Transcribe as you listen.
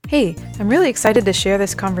Hey, I'm really excited to share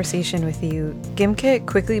this conversation with you. Gimkit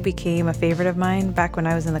quickly became a favorite of mine back when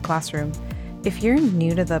I was in the classroom. If you're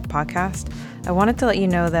new to the podcast, I wanted to let you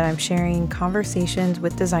know that I'm sharing conversations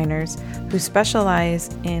with designers who specialize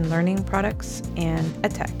in learning products and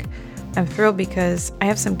edtech. I'm thrilled because I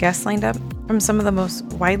have some guests lined up from some of the most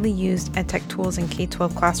widely used edtech tools in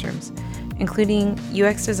K-12 classrooms, including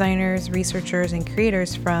UX designers, researchers, and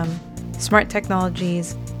creators from Smart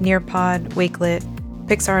Technologies, Nearpod, Wakelet,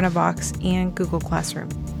 Pixar in a Box, and Google Classroom.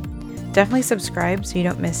 Definitely subscribe so you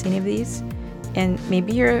don't miss any of these. And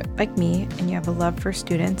maybe you're like me and you have a love for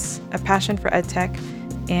students, a passion for edtech,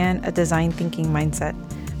 and a design thinking mindset.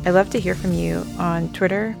 I'd love to hear from you on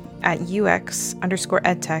Twitter at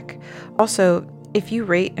UX_edtech. Also, if you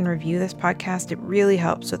rate and review this podcast, it really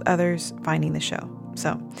helps with others finding the show.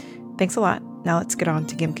 So thanks a lot. Now let's get on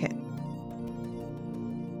to Gimkit.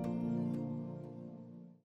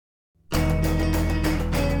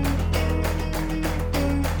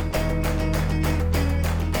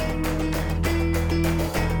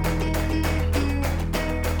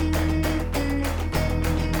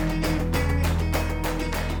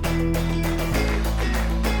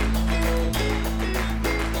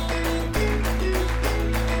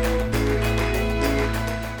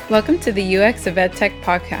 Welcome to the UX of EdTech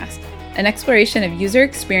podcast, an exploration of user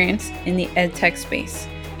experience in the EdTech space.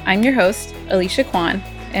 I'm your host, Alicia Kwan,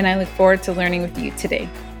 and I look forward to learning with you today.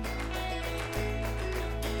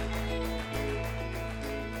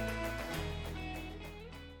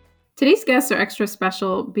 Today's guests are extra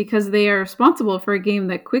special because they are responsible for a game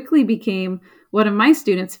that quickly became one of my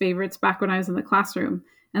students' favorites back when I was in the classroom,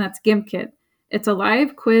 and that's Gimkit. It's a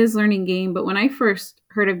live quiz learning game, but when I first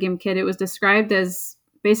heard of Gimkit, it was described as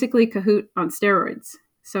basically Kahoot on steroids.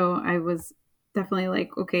 So I was definitely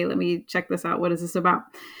like, okay, let me check this out. What is this about?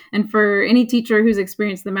 And for any teacher who's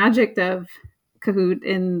experienced the magic of Kahoot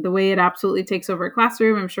and the way it absolutely takes over a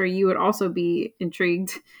classroom, I'm sure you would also be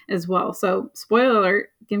intrigued as well. So spoiler alert,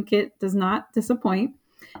 Gimkit does not disappoint.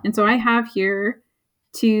 And so I have here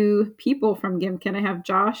two people from Gimkit. I have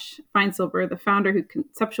Josh Feinsilber, the founder who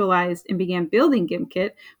conceptualized and began building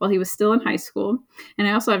Gimkit while he was still in high school. And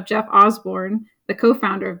I also have Jeff Osborne, the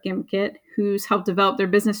co-founder of Gimkit, who's helped develop their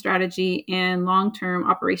business strategy and long-term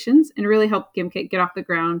operations and really helped Gimkit get off the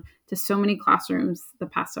ground to so many classrooms the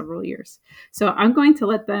past several years. So I'm going to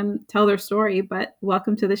let them tell their story, but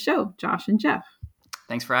welcome to the show, Josh and Jeff.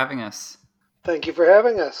 Thanks for having us. Thank you for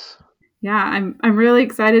having us. Yeah, I'm really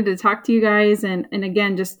excited to talk to you guys. And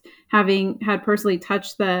again, just having had personally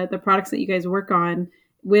touched the products that you guys work on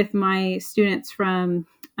with my students from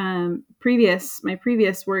my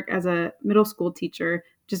previous work as a middle school teacher,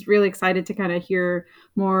 just really excited to kind of hear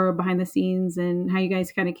more behind the scenes and how you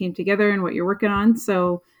guys kind of came together and what you're working on.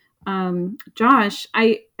 So, Josh,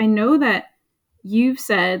 I know that you've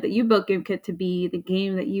said that you built Gimkit to be the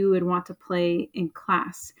game that you would want to play in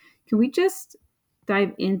class. Can we just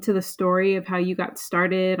dive into the story of how you got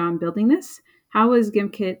started on building this? How was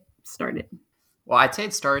Gimkit started? Well, I'd say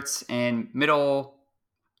it starts in middle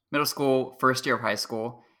school, first year of high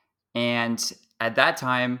school. And at that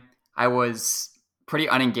time, I was pretty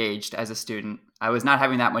unengaged as a student. I was not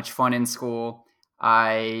having that much fun in school.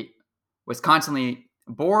 I was constantly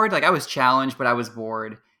bored. Like I was challenged, but I was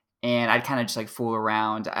bored. And I'd kind of just like fool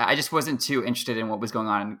around. I just wasn't too interested in what was going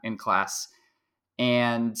on in class.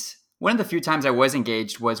 And one of the few times I was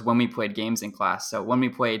engaged was when we played games in class. So when we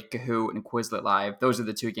played Kahoot and Quizlet Live, those are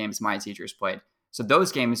the two games my teachers played. So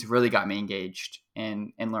those games really got me engaged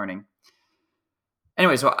in learning.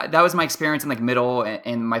 Anyway, so that was my experience in like middle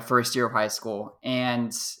and my first year of high school.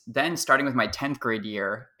 And then starting with my 10th grade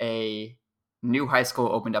year, a new high school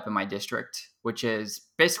opened up in my district, which is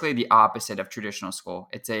basically the opposite of traditional school.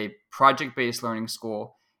 It's a project-based learning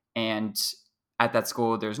school. And at that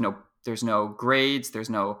school, there's no grades, there's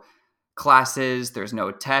no classes, there's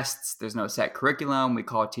no tests, there's no set curriculum. We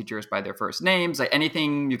call teachers by their first names. Like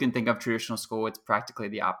anything you can think of traditional school, it's practically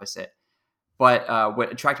the opposite. But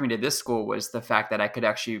what attracted me to this school was the fact that I could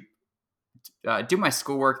actually do my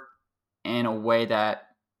schoolwork in a way that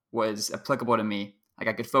was applicable to me. Like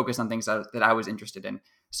I could focus on things that I was interested in.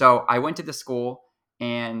 So I went to the school,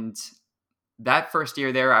 and that first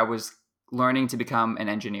year there, I was learning to become an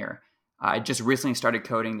engineer. I just recently started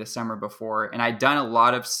coding the summer before, and I'd done a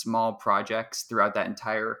lot of small projects throughout that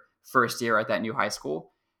entire first year at that new high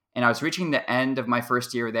school. And I was reaching the end of my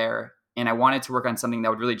first year there, and I wanted to work on something that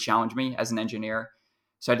would really challenge me as an engineer.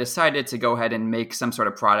 So I decided to go ahead and make some sort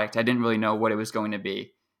of product. I didn't really know what it was going to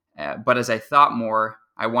be. But as I thought more,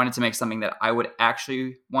 I wanted to make something that I would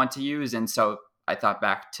actually want to use. And so I thought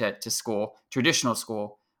back to school, traditional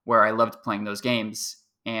school, where I loved playing those games,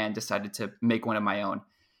 and decided to make one of my own.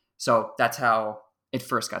 So that's how it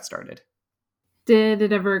first got started. Did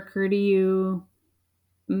it ever occur to you,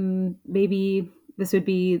 maybe this would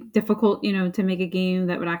be difficult, to make a game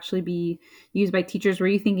that would actually be used by teachers? Were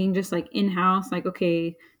you thinking just like in-house, like,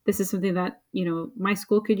 okay, this is something that, my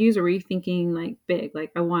school could use? Or were you thinking like big,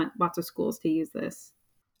 like I want lots of schools to use this?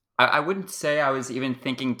 I wouldn't say I was even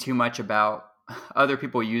thinking too much about other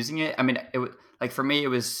people using it. I mean, like for me, it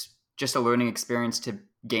was just a learning experience to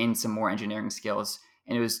gain some more engineering skills,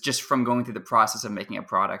 and it was just from going through the process of making a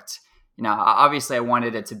product. Obviously, I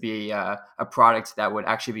wanted it to be a product that would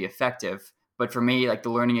actually be effective. But for me, like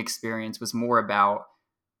the learning experience was more about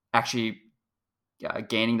actually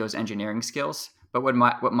gaining those engineering skills. But what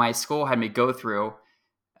my school had me go through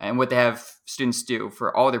and what they have students do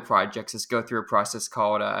for all their projects is go through a process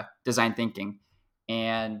called design thinking.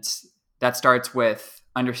 And that starts with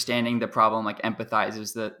understanding the problem, like empathize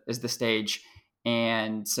is the stage.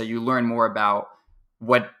 And so you learn more about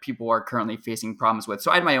what people are currently facing problems with. So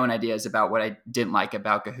I had my own ideas about what I didn't like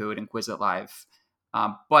about Kahoot and Quizlet Live.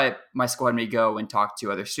 But my school had me go and talk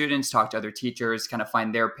to other students, talk to other teachers, kind of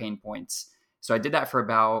find their pain points. So I did that for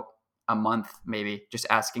about a month, maybe, just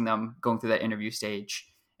asking them, going through that interview stage.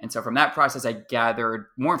 And so from that process, I gathered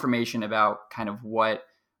more information about kind of what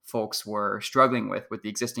folks were struggling with the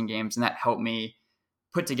existing games. And that helped me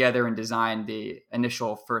put together and design the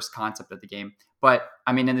initial first concept of the game. But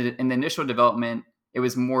I mean, in the initial development, it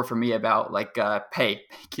was more for me about like pay.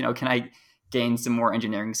 Can I gain some more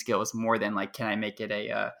engineering skills more than like can I make it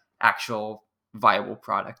a actual viable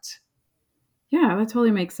product? Yeah, that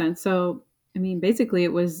totally makes sense. So, I mean, basically,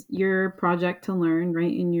 it was your project to learn,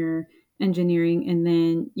 right, in your engineering. And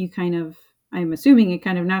then you kind of, I'm assuming it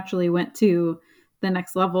kind of naturally went to the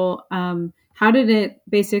next level. How did it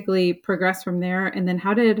basically progress from there? And then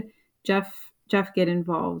how did Jeff get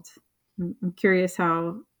involved? I'm curious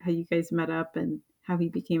how you guys met up and how he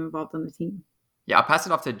became involved on the team. Yeah, I'll pass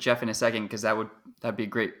it off to Jeff in a second because that'd be a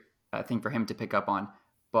great thing for him to pick up on.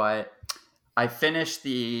 But I finished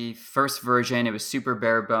the first version. It was super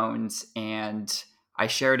bare bones, and I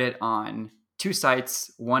shared it on two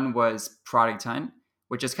sites. One was Product Hunt,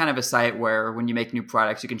 which is kind of a site where when you make new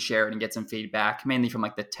products, you can share it and get some feedback, mainly from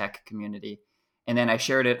like the tech community. And then I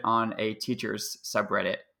shared it on a teacher's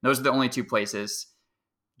subreddit. Those are the only two places.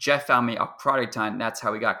 Jeff found me off Product Hunt. And that's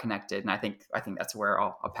how we got connected, and I think that's where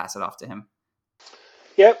I'll pass it off to him.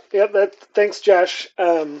 Yep. Thanks, Josh.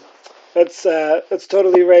 That's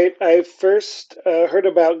totally right. I first heard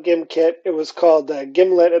about Gimkit. It was called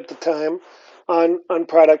Gimlet at the time on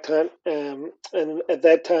Product Hunt, and at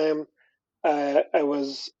that time I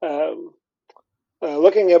was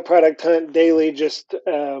looking at Product Hunt daily just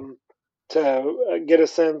to get a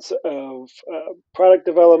sense of product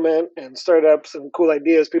development and startups and cool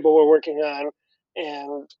ideas people were working on,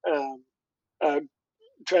 and uh,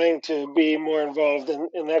 trying to be more involved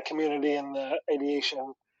in that community and the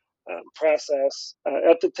ideation process.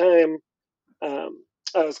 At the time,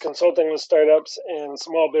 I was consulting with startups and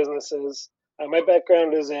small businesses. My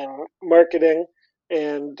background is in marketing,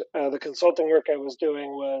 and the consulting work I was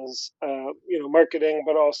doing was, marketing,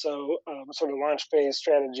 but also sort of launch phase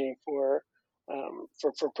strategy for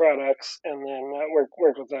products, and then work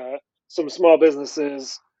with some small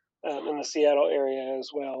businesses in the Seattle area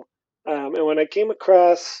as well. And when I came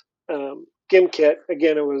across Gimkit,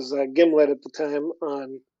 again, it was Gimlet at the time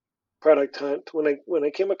on Product Hunt. When I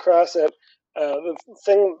came across it, the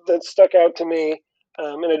thing that stuck out to me,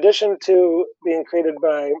 in addition to being created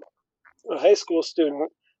by a high school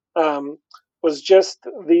student, um, was just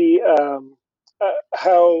the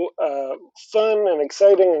how fun and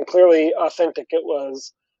exciting and clearly authentic it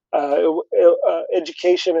was.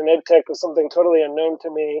 Education and ed tech was something totally unknown to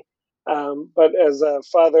me. But as a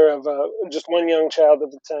father of just one young child at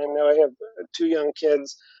the time, now I have two young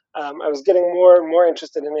kids. I was getting more and more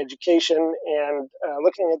interested in education and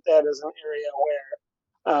looking at that as an area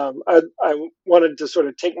where I wanted to sort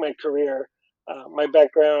of take my career. My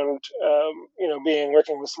background, being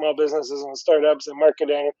working with small businesses and startups and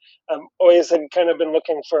marketing, always had kind of been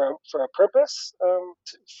looking for a purpose,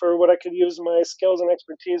 for what I could use my skills and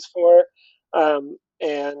expertise for, and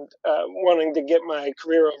wanting to get my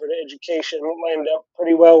career over to education lined up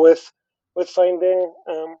pretty well with finding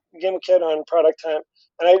Gimkit on Product Hunt.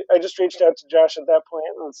 And I just reached out to Josh at that point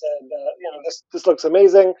and said, this looks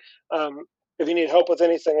amazing. If you need help with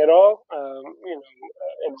anything at all,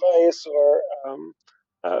 advice or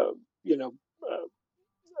uh, you know,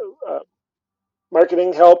 uh,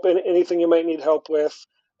 marketing help, and anything you might need help with,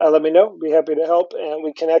 let me know. Be happy to help. And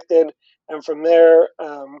we connected, and from there,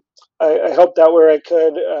 I helped out where I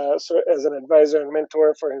could, as an advisor and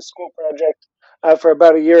mentor for his school project for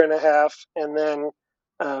about a year and a half, and then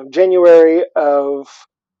January of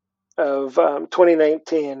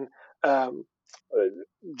 2019, um,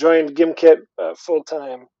 joined Gimkit full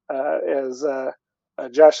time as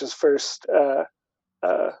Josh's first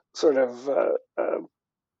sort of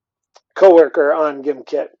coworker on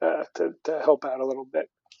Gimkit to help out a little bit.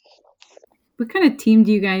 What kind of team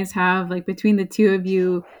do you guys have, like between the two of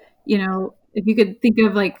you? You know, if you could think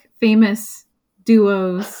of like famous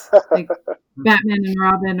duos, like Batman and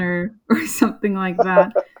Robin, or something like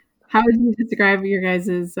that. How would you describe your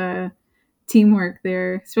guys' teamwork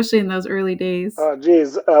there, especially in those early days? Oh,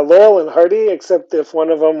 geez, Laurel and Hardy, except if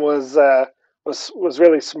one of them was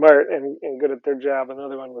really smart and good at their job, and the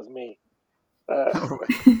other one was me. Uh,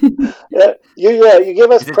 you give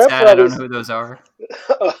us Is it prep for sad all I don't know these. who those are?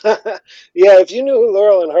 Yeah, if you knew who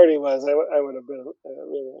Laurel and Hardy was, I would have been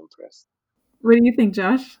really impressed. What do you think,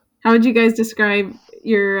 Josh? How would you guys describe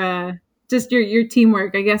your just your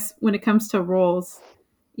teamwork? I guess when it comes to roles,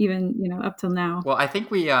 even up till now. Well, I think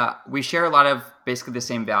we share a lot of basically the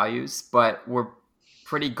same values, but we're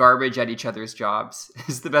pretty garbage at each other's jobs.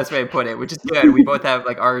 Is the best way to put it, which is good. We both have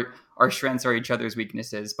like our strengths are each other's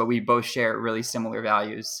weaknesses, but we both share really similar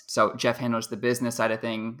values. So Jeff handles the business side of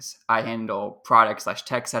things. I handle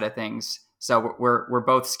product/tech side of things. So we're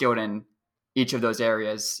both skilled in each of those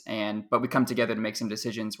areas, but we come together to make some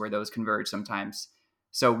decisions where those converge sometimes.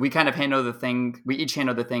 So we kind of handle the thing. We each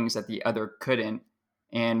handle the things that the other couldn't,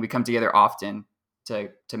 and we come together often to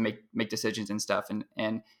make decisions and stuff,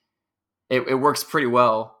 and it works pretty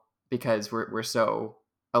well because we're so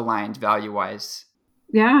aligned value wise.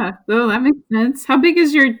 Yeah, oh, that makes sense. How big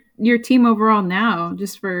is your team overall now?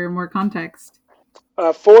 Just for more context.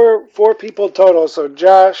 Four people total. So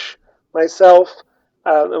Josh, myself,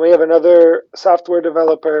 and we have another software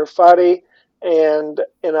developer, Fadi. And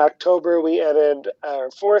in October, we added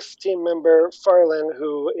our fourth team member, Farlin,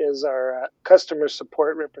 who is our customer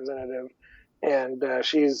support representative, and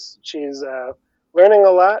she's learning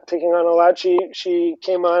a lot, taking on a lot. She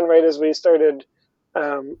came on right as we started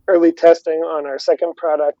early testing on our second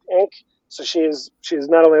product, Ink. So she's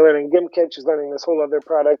not only learning Gimkit, she's learning this whole other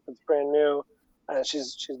product that's brand new.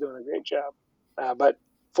 She's doing a great job. But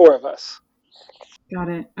four of us. Got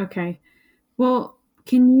it. Okay. Well,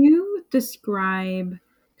 can you describe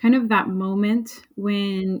kind of that moment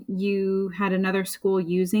when you had another school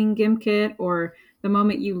using Gimkit, or the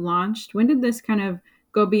moment you launched? When did this kind of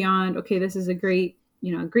go beyond, okay, this is a great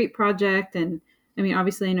project? And I mean,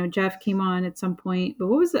 obviously, I know Jeff came on at some point, but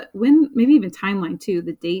what was it, when, maybe even timeline too,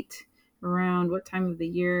 the date around what time of the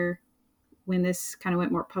year when this kind of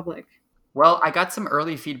went more public? Well, I got some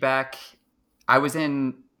early feedback. I was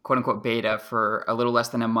in quote unquote beta for a little less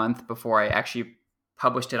than a month before I actually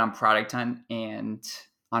published it on Product Hunt and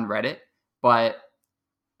on Reddit. But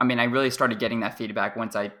I mean, I really started getting that feedback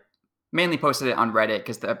once I mainly posted it on Reddit,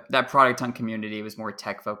 because that Product Hunt community was more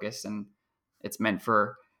tech focused and it's meant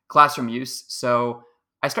for classroom use. So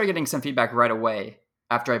I started getting some feedback right away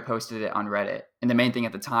after I posted it on Reddit. And the main thing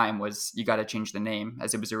at the time was you got to change the name,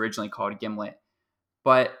 as it was originally called Gimlet.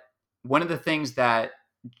 But one of the things that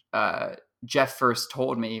uh, Jeff first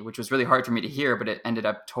told me, which was really hard for me to hear, but it ended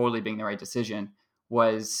up totally being the right decision,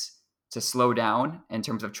 was to slow down in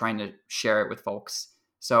terms of trying to share it with folks.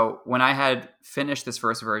 So when I had finished this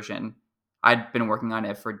first version, I'd been working on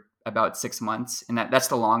it for about 6 months, and that's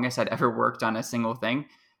the longest I'd ever worked on a single thing.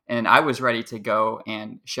 And I was ready to go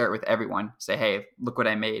and share it with everyone, say, hey, look what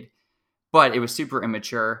I made. But it was super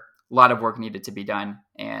immature. A lot of work needed to be done.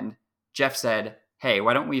 And Jeff said, hey,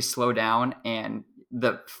 why don't we slow down, and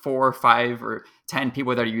the 4, 5, or 10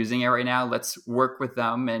 people that are using it right now, let's work with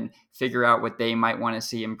them and figure out what they might want to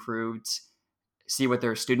see improved, see what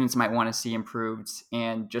their students might want to see improved,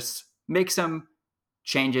 and just make some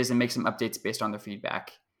changes and make some updates based on their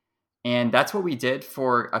feedback. And that's what we did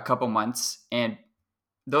for a couple months. And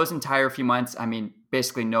those entire few months, I mean,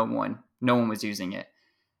 basically no one was using it.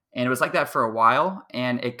 And it was like that for a while.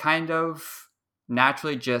 And it kind of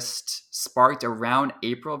naturally just sparked around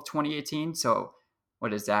April of 2018. So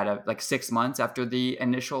what is that? Like 6 months after the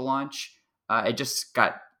initial launch, it just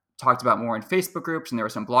got talked about more in Facebook groups, and there were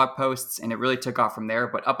some blog posts, and it really took off from there.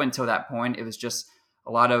 But up until that point, it was just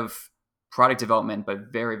a lot of product development,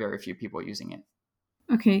 but very, very few people using it.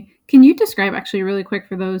 Okay. Can you describe, actually really quick,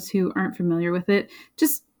 for those who aren't familiar with it,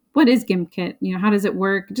 just what is Gimkit? How does it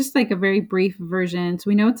work? Just like a very brief version. So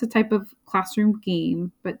we know it's a type of classroom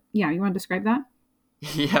game, but yeah, you want to describe that?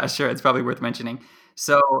 Yeah, sure. It's probably worth mentioning.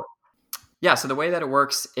 So yeah, so the way that it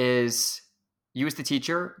works is you as the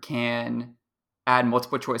teacher can add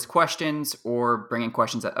multiple choice questions or bring in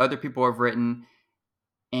questions that other people have written.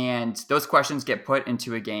 And those questions get put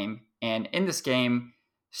into a game. And in this game,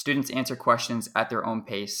 Students answer questions at their own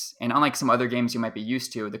pace. And unlike some other games you might be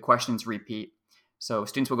used to, the questions repeat. So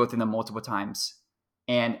students will go through them multiple times.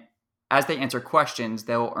 And as they answer questions,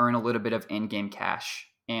 they'll earn a little bit of in-game cash.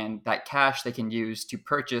 And that cash they can use to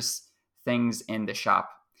purchase things in the shop.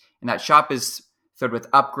 And that shop is filled with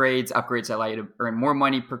upgrades that allow you to earn more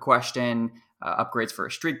money per question, upgrades for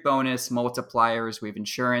a streak bonus, multipliers, we have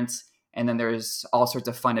insurance. And then there's all sorts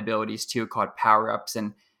of fun abilities too called power-ups.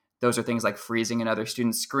 And those are things like freezing another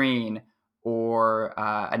student's screen, or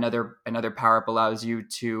another power up allows you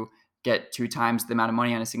to get 2 times the amount of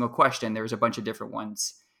money on a single question. There's a bunch of different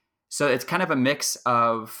ones. So it's kind of a mix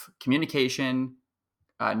of communication,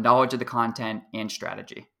 knowledge of the content, and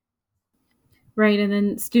strategy. Right, and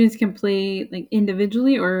then students can play like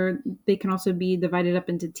individually, or they can also be divided up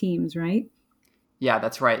into teams, right? Yeah,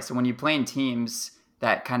 that's right. So when you play in teams,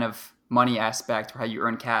 that kind of money aspect, or how you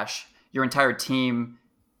earn cash, your entire team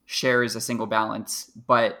shares a single balance,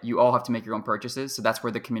 but you all have to make your own purchases. So that's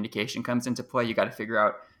where the communication comes into play. You got to figure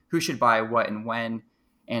out who should buy what and when.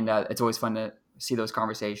 And it's always fun to see those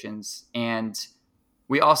conversations. And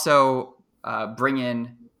we also bring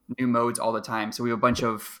in new modes all the time. So we have a bunch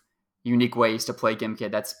of unique ways to play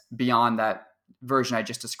Gimkit that's beyond that version I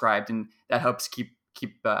just described. And that helps keep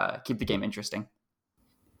the game interesting.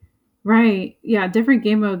 Right. Yeah, different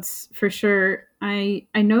game modes for sure. I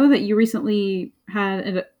know that you recently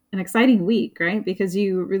had an exciting week, right? Because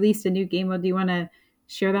you released a new game mode. Do you want to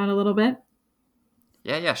share that a little bit?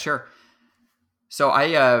 Yeah, sure. So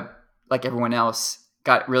I, like everyone else,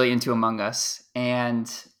 got really into Among Us,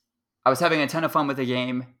 and I was having a ton of fun with the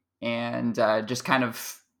game, and just kind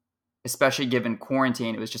of, especially given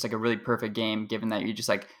quarantine, it was just like a really perfect game. Given that you just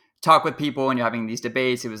like talk with people and you're having these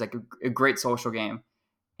debates, it was like a great social game.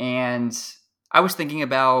 And I was thinking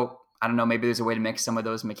about, I don't know, maybe there's a way to mix some of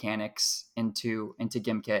those mechanics into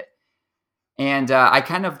Gimkit. And I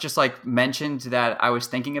kind of just like mentioned that I was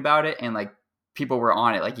thinking about it, and like people were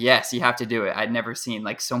on it. Like, yes, you have to do it. I'd never seen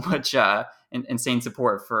like so much insane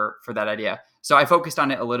support for that idea. So I focused on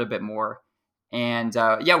it a little bit more. And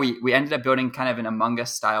yeah, we ended up building kind of an Among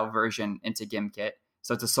Us style version into Gimkit.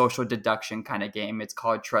 So it's a social deduction kind of game. It's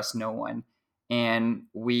called Trust No One. And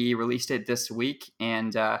we released it this week.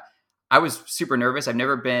 And I was super nervous. I've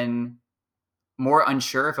never been more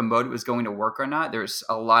unsure if a mode was going to work or not. There's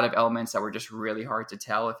a lot of elements that were just really hard to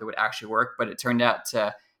tell if it would actually work, but it turned out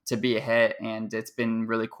to be a hit, and it's been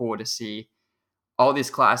really cool to see all these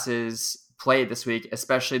classes play this week,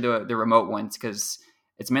 especially the remote ones, because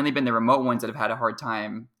it's mainly been the remote ones that have had a hard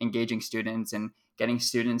time engaging students and getting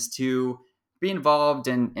students to be involved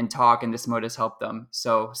and talk, and this mode has helped them.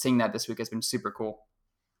 So seeing that this week has been super cool.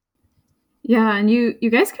 Yeah, and you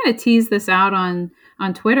guys kind of teased this out on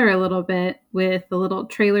Twitter a little bit with the little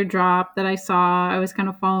trailer drop that I saw. I was kind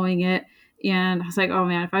of following it, and I was like, "Oh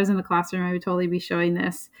man, if I was in the classroom, I would totally be showing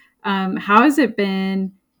this." How has it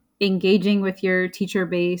been engaging with your teacher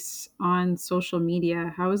base on social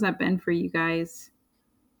media? How has that been for you guys?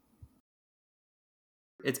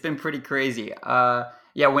 It's been pretty crazy.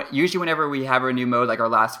 Yeah, usually whenever we have a new mode, like our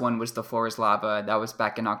last one was the floor is lava. That was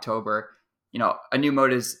back in October. You know, a new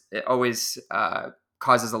mode it always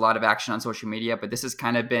causes a lot of action on social media, but this has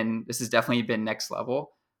definitely been next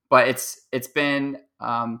level. But it's been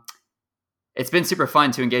super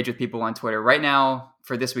fun to engage with people on Twitter. Right now,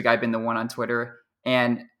 for this week, I've been the one on Twitter,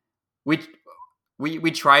 and we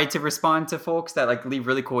we tried to respond to folks that like leave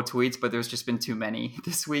really cool tweets, but there's just been too many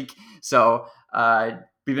this week. So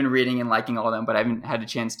we've been reading and liking all of them, but I haven't had a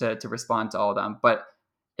chance to respond to all of them. But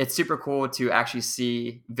it's super cool to actually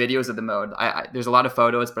see videos of the mode. There's a lot of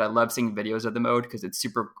photos, but I love seeing videos of the mode because it's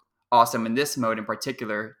super awesome in this mode in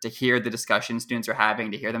particular to hear the discussion students are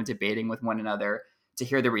having, to hear them debating with one another, to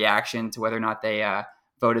hear the reaction to whether or not they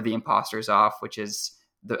voted the imposters off, which is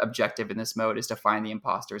the objective in this mode, is to find the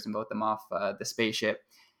imposters and vote them off the spaceship.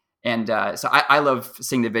 And so I love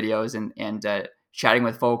seeing the videos and chatting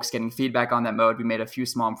with folks, getting feedback on that mode. We made a few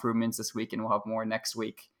small improvements this week, and we'll have more next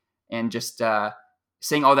week. And just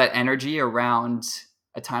seeing all that energy around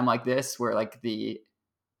a time like this, where like the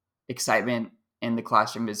excitement in the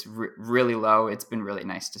classroom is really low. It's been really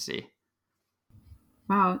nice to see.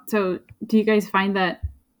 Wow. So, do you guys find that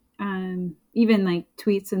even like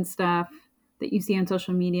tweets and stuff that you see on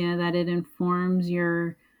social media, that it informs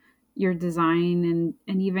your design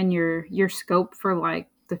and even your scope for like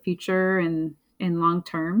the future and long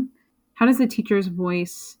term? How does the teacher's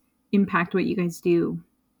voice impact what you guys do?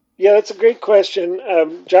 Yeah, that's a great question.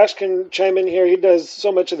 Josh can chime in here. He does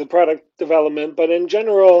so much of the product development, but in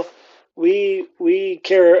general, we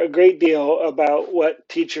care a great deal about what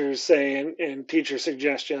teachers say and teacher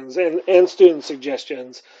suggestions and student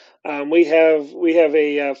suggestions. We have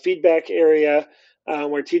a feedback area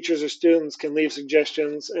where teachers or students can leave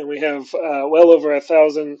suggestions, and we have well over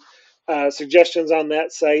 1,000 suggestions on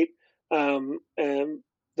that site, and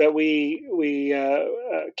that we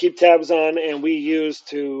keep tabs on, and we use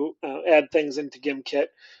to add things into Gimkit,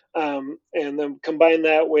 and then combine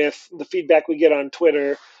that with the feedback we get on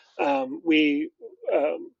Twitter. We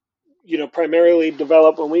primarily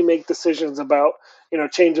develop when we make decisions about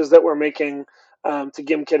changes that we're making to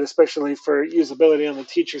Gimkit, especially for usability on the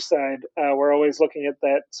teacher side. We're always looking at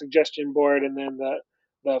that suggestion board, and then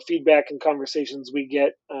the feedback and conversations we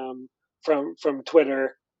get from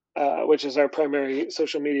Twitter, which is our primary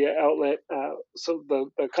social media outlet. So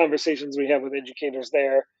the conversations we have with educators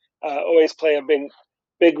there always play a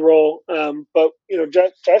big role. But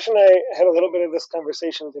Josh and I had a little bit of this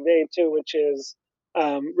conversation today too, which is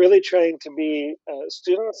really trying to be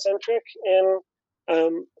student centric in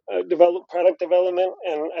develop product development,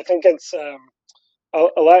 and I think it's a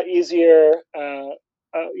lot easier.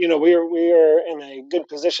 We are in a good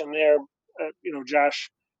position there.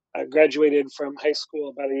 Josh graduated from high school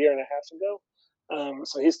about a year and a half ago,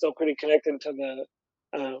 so he's still pretty connected to the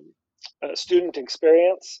student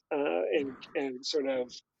experience, and sort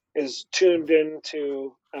of is tuned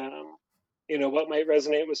into what might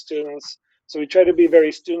resonate with students. So we try to be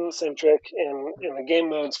very student centric in the game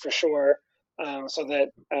modes for sure, so that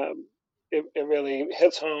it really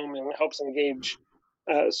hits home and helps engage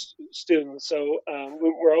students. So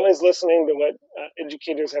we're always listening to what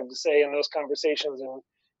educators have to say in those conversations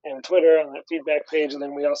and Twitter on that feedback page. And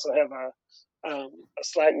then we also have a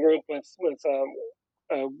Slack group with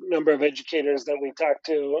a number of educators that we talk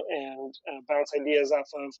to and bounce ideas off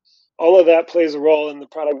of. All of that plays a role in the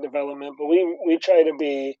product development, but we try to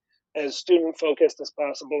be as student focused as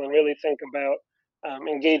possible and really think about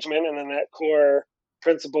engagement, and then that core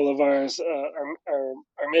principle of ours,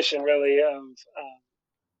 our mission really of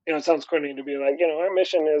it sounds corny to be like, our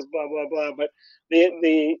mission is blah blah blah, but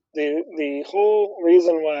the whole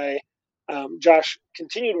reason why Josh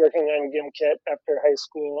continued working on Gimkit after high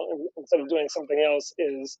school instead of doing something else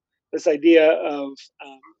is this idea of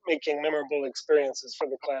making memorable experiences for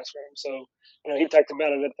the classroom. So, he talked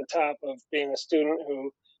about it at the top of being a student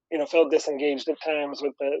who, felt disengaged at times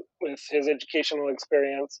with his educational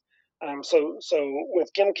experience. So with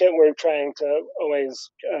Gimkit, we're trying to always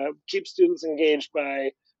keep students engaged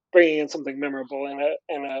by bringing in something memorable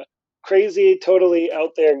and a crazy, totally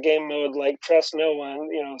out there game mode like Trust No One.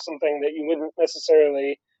 Something that you wouldn't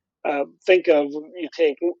necessarily think of. You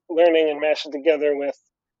take learning and mash it together with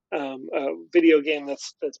a video game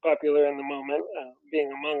that's popular in the moment,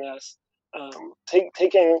 being Among Us.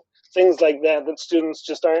 Taking things like that students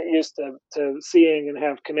just aren't used to seeing and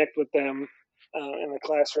have connect with them in the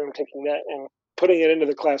classroom, taking that and putting it into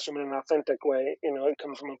the classroom in an authentic way. It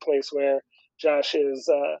comes from a place where Josh is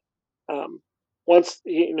wants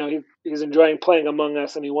he's enjoying playing Among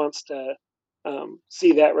Us, and he wants to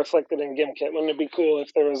see that reflected in Gimkit. Wouldn't it be cool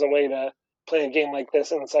if there was a way to play a game like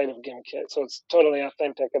this inside of Gimkit? So it's totally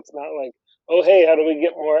authentic. It's not like, oh hey, how do we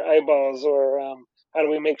get more eyeballs, or how do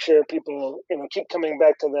we make sure people keep coming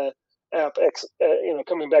back to the app X,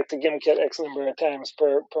 coming back to Gimkit X number of times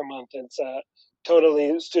per month. It's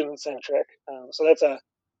totally student centric. So it's a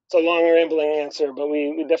long rambling answer, but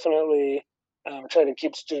we definitely try to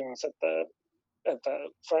keep students at the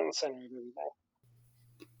front and center of everything.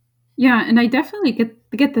 Yeah, and I definitely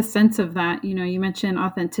get the sense of that. You mentioned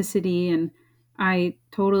authenticity, and I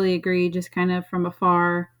totally agree. Just kind of from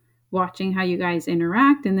afar, watching how you guys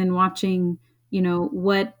interact, and then watching,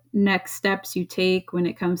 what next steps you take when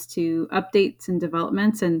it comes to updates and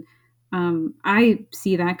developments. And I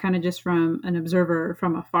see that kind of just from an observer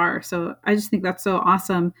from afar. So I just think that's so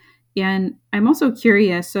awesome. And I'm also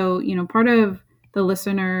curious. So, part of the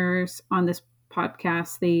listeners on this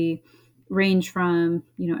podcast, they range from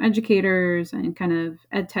educators and kind of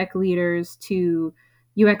ed tech leaders to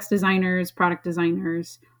UX designers, product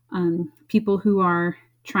designers, people who are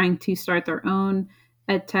trying to start their own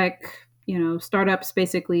ed tech startups,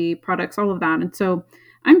 basically products, all of that. And so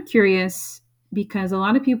I'm curious because a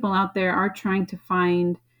lot of people out there are trying to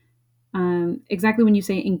find exactly when you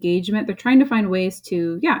say engagement, they're trying to find ways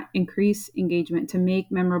to increase engagement, to make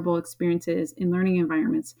memorable experiences in learning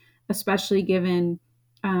environments, especially given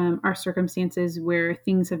our circumstances where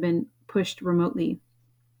things have been pushed remotely.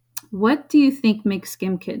 What do you think makes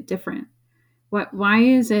Gimkit different? Why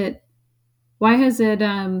has it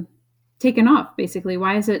taken off? Basically,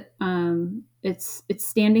 why is it it's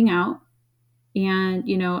standing out? And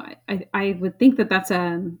I would think that that's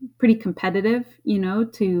pretty competitive,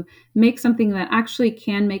 to make something that actually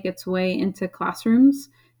can make its way into classrooms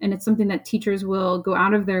and it's something that teachers will go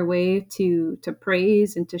out of their way to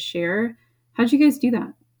praise and to share. How did you guys do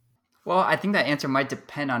that? Well, I think that answer might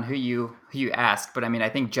depend on who you ask, but I mean, I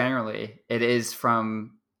think generally it is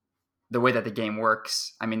from the way that the game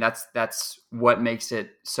works. I mean, that's what makes it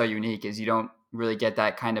so unique is you don't really get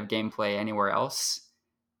that kind of gameplay anywhere else.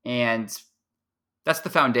 And that's the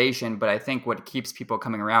foundation, but I think what keeps people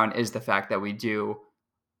coming around is the fact that we do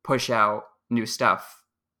push out new stuff.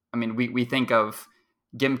 I mean, we think of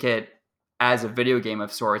Gimkit as a video game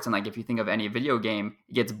of sorts, and like if you think of any video game,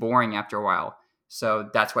 it gets boring after a while. So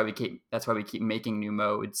that's why we keep making new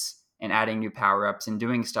modes and adding new power ups and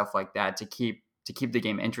doing stuff like that to keep the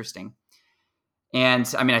game interesting.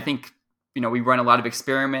 And I mean, I think we run a lot of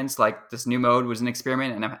experiments. Like this new mode was an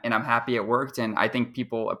experiment, and I'm happy it worked. And I think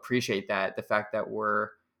people appreciate that, the fact that we're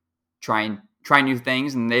trying new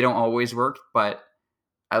things, and they don't always work, but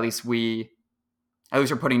at least we at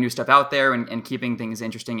least we're putting new stuff out there and keeping things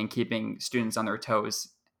interesting and keeping students on their toes.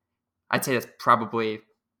 I'd say that's probably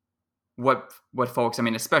what folks, I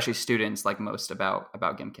mean, especially students, like most about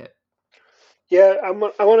Gimkit. Yeah, I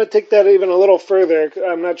want to take that even a little further.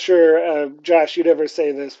 I'm not sure, Josh, you'd ever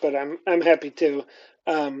say this, but I'm happy to.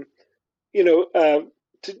 Um, you know,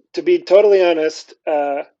 to be totally honest,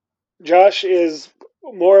 Josh is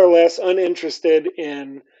more or less uninterested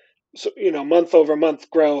in, month over month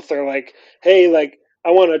growth, or like, hey, like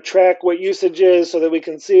I want to track what usage is so that we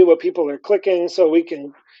can see what people are clicking, so we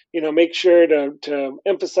can, make sure to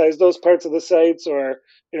emphasize those parts of the sites, or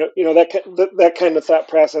that kind of thought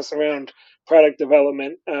process around product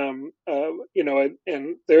development. And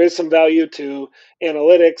there is some value to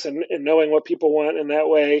analytics and knowing what people want in that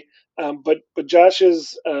way. But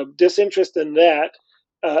Josh's disinterest in that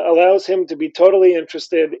allows him to be totally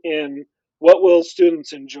interested in what will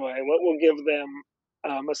students enjoy, what will give them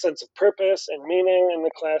a sense of purpose and meaning in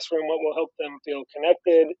the classroom, what will help them feel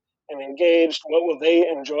connected and engaged, what will they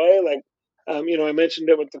enjoy. Like, I mentioned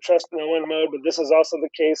it with the Trust No One mode, but this is also the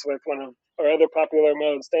case with one of our other popular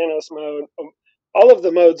modes, Thanos mode. All of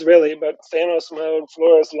the modes really, but Thanos mode,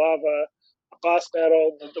 Flores Lava, boss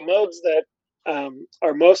battle, the modes that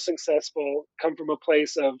are most successful come from a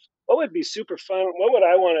place of what would be super fun, what would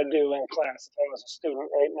I want to do in class if I was a student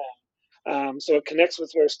right now. So it connects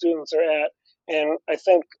with where students are at, and I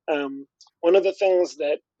think one of the things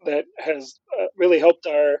that has really helped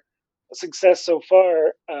our success so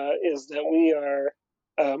far is that we are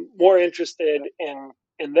more interested in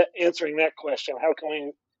answering that question: how can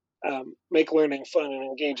we make learning fun and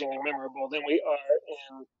engaging and memorable, than we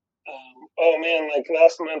are in oh man, like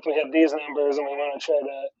last month we had these numbers and we want to try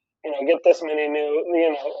to get this many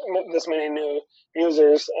new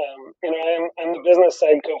users. I'm the business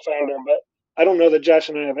side co-founder, but I don't know that Josh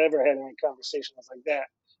and I have ever had any conversations like that.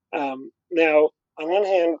 Now, on one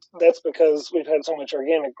hand, that's because we've had so much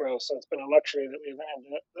organic growth, so it's been a luxury that we've had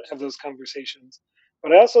to have those conversations.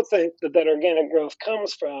 But I also think that organic growth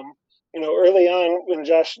comes from, early on when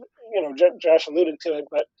Josh alluded to it,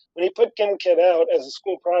 but when he put Gimkit out as a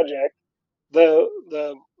school project, the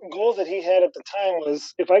goal that he had at the time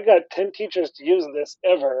was, if I got 10 teachers to use this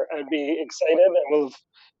ever, I'd be excited. I will have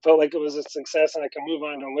felt like it was a success and I can move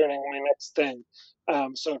on to learning my next thing.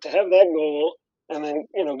 So to have that goal and then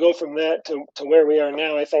go from that to where we are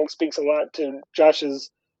now, I think speaks a lot to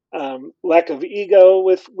Josh's lack of ego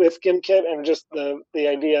with Gimkit, and just the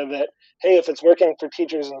idea that, hey, if it's working for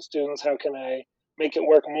teachers and students, how can I make it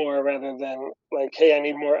work more, rather than like, hey, I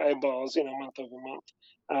need more eyeballs, month over month.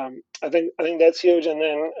 I think that's huge. And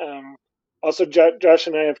then also, Josh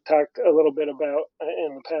and I have talked a little bit about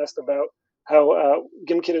in the past about how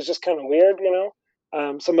Gimkit is just kind of weird.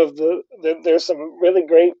 Some of there's some really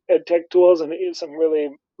great ed tech tools and some really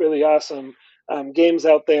really awesome games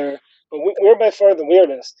out there, but we're by far the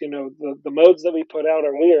weirdest. The modes that we put out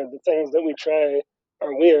are weird. The things that we try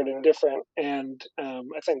are weird and different, and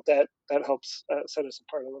I think that helps set us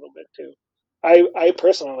apart a little bit too. I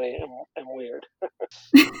personally am weird.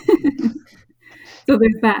 So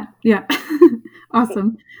there's that. Yeah.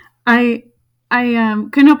 Awesome. I I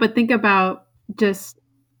couldn't help but think about just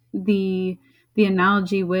the the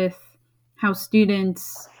analogy with how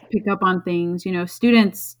students pick up on things.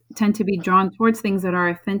 Students tend to be drawn towards things that are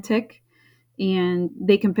authentic, and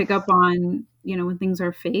they can pick up on, when things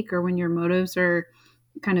are fake or when your motives are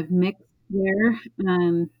kind of mixed there.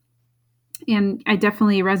 And I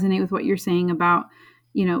definitely resonate with what you're saying about,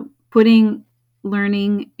 putting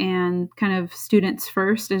learning and kind of students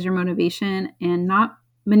first as your motivation, and not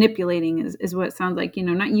manipulating is what it sounds like,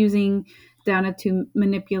 not using data to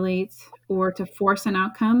manipulate or to force an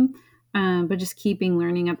outcome, but just keeping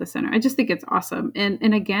learning at the center. I just think it's awesome.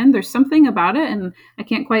 And again, there's something about it, and I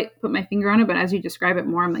can't quite put my finger on it, but as you describe it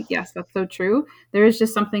more, I'm like, yes, that's so true. There is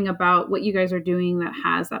just something about what you guys are doing that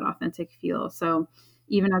has that authentic feel. So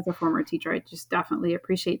even as a former teacher, I just definitely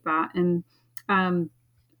appreciate that. And um,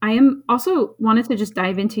 I am also wanted to just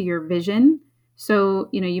dive into your vision. So,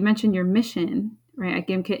 you mentioned your mission, right, at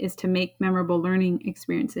Gimkit is to make memorable learning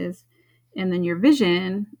experiences. And then your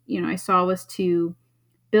vision, I saw was to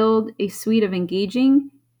build a suite of engaging,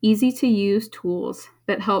 easy to use tools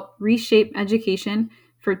that help reshape education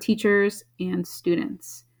for teachers and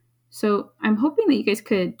students. So I'm hoping that you guys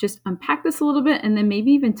could just unpack this a little bit and then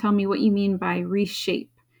maybe even tell me what you mean by reshaping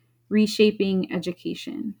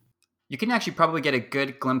education. You can actually probably get a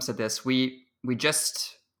good glimpse of this. We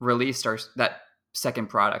just released our that second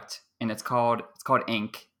product, and it's called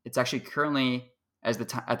Ink. It's actually currently at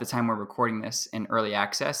the time we're recording this in early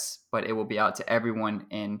access, but it will be out to everyone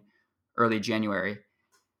in early January.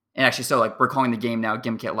 And actually, so like we're calling the game now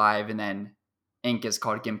Gimkit Live, and then Ink is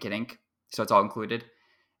called Gimkit Ink, so it's all included.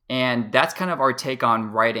 And that's kind of our take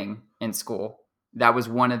on writing in school. That was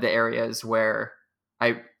one of the areas where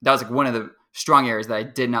that was like one of the strong areas that I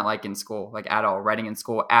did not like in school, like at all. Writing in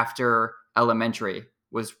school after elementary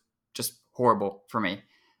was just horrible for me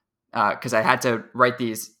because I had to write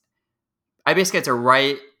these. I basically had to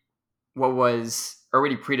write what was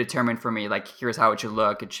already predetermined for me. Like, here's how it should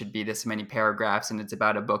look. It should be this many paragraphs, and it's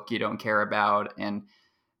about a book you don't care about, and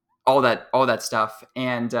all that stuff.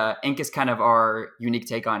 And Ink is kind of our unique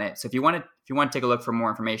take on it. So if you want to take a look for more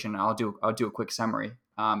information, I'll do a quick summary.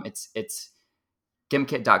 It's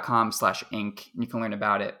gimkit.com/ink, and you can learn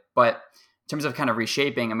about it. But in terms of kind of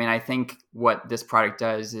reshaping, I mean, I think what this product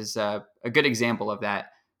does is a good example of that.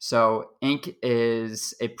 So Ink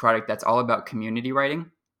is a product that's all about community writing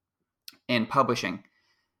and publishing.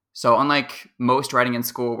 So unlike most writing in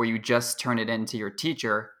school where you just turn it in to your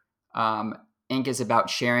teacher, Ink is about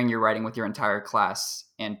sharing your writing with your entire class.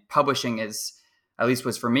 And publishing is, at least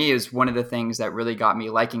was for me, is one of the things that really got me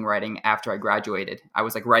liking writing after I graduated. I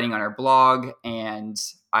was like writing on our blog, and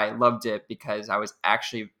I loved it because I was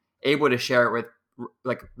actually able to share it with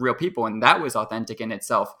like real people, and that was authentic in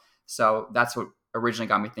itself. So that's what originally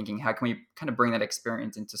got me thinking, how can we kind of bring that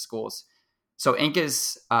experience into schools? So Ink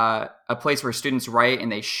is a place where students write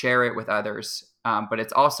and they share it with others, but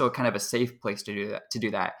it's also kind of a safe place to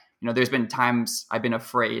do that. There's been times I've been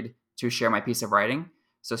afraid to share my piece of writing.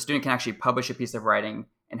 So a student can actually publish a piece of writing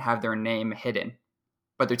and have their name hidden,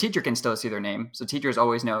 but their teacher can still see their name. So teachers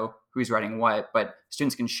always know who's writing what, but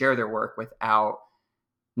students can share their work without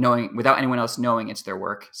anyone else knowing it's their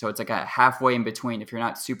work. So it's like a halfway in between. If you're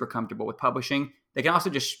not super comfortable with publishing, they can also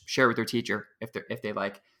just share with their teacher if they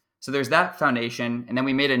like. So there's that foundation. And then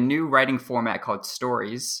we made a new writing format called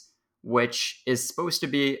Stories, which is supposed to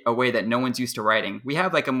be a way that no one's used to writing. We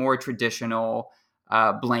have like a more traditional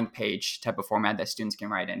blank page type of format that students can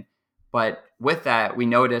write in. But with that, we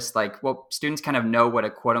noticed students kind of know what a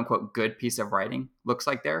quote unquote good piece of writing looks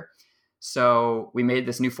like there. So we made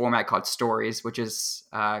this new format called Stories, which is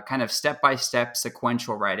kind of step-by-step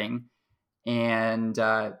sequential writing. And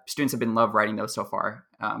students have been love writing those so far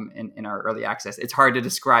in our early access. It's hard to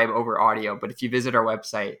describe over audio, but if you visit our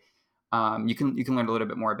website, you can learn a little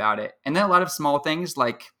bit more about it. And then a lot of small things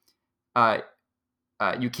like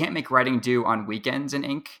you can't make writing due on weekends in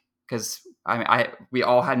Ink, because we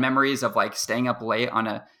all had memories of like staying up late on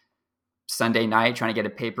a Sunday night trying to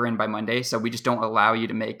get a paper in by Monday. So we just don't allow you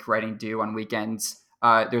to make writing due on weekends.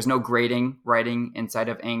 There's no grading writing inside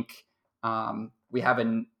of Ink. We have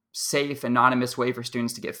a safe, anonymous way for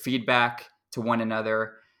students to get feedback to one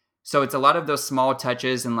another. So it's a lot of those small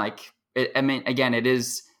touches, and again, it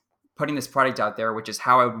is putting this product out there, which is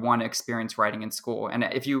how I would want to experience writing in school. And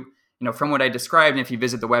if from what I described, and if you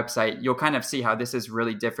visit the website, you'll kind of see how this is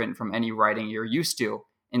really different from any writing you're used to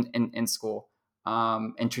in school,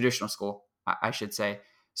 in traditional school, I should say.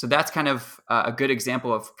 So that's kind of a good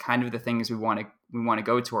example of kind of the things we want to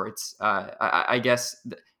go towards. I guess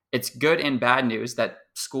it's good and bad news that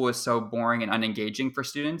school is so boring and unengaging for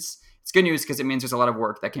students. It's good news because it means there's a lot of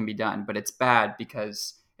work that can be done, but it's bad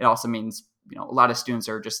because it also means a lot of students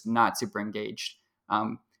are just not super engaged.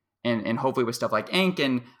 And hopefully with stuff like Ink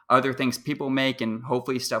and other things people make, and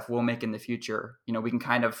hopefully stuff we'll make in the future, we can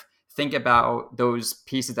kind of think about those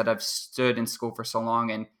pieces that have stood in school for so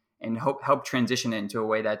long and help transition it into a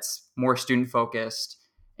way that's more student focused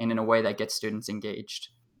and in a way that gets students engaged.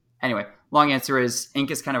 Anyway, long answer is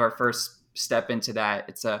Ink is kind of our first step into that.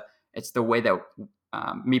 It's the way that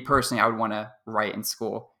me personally I would want to write in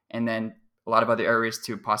school, and then a lot of other areas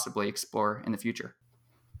to possibly explore in the future.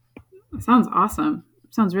 Sounds awesome.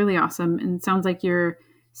 Sounds really awesome. And sounds like you're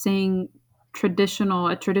saying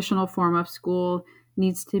a traditional form of school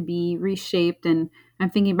needs to be reshaped. And I'm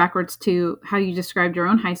thinking backwards to how you described your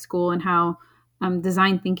own high school and how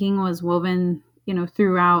design thinking was woven,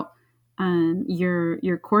 throughout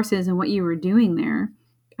your courses and what you were doing there.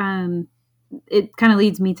 Um, it kind of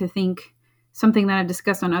leads me to think something that I've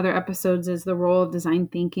discussed on other episodes is the role of design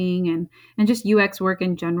thinking and just UX work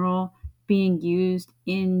in general being used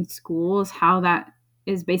in schools, how that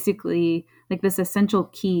is basically like this essential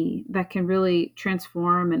key that can really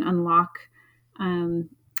transform and unlock um,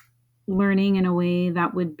 learning in a way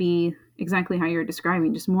that would be exactly how you're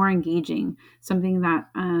describing, just more engaging, something that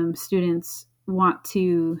students want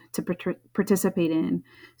to participate in.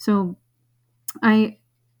 So I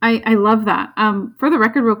I love that. For the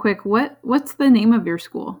record, real quick, what's the name of your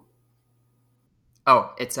school?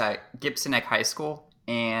 Oh, it's Gibson Egg High School,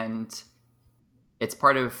 and it's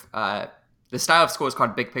part of the style of school is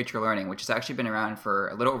called Big Picture Learning, which has actually been around for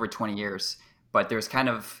a little over 20 years. But there's kind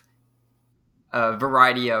of a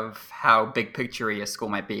variety of how big picturey a school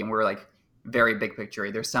might be, and we're like very big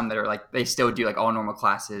picturey. There's some that are like they still do like all normal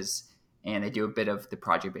classes, and they do a bit of the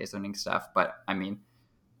project based learning stuff. But I mean,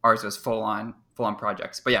 ours was full on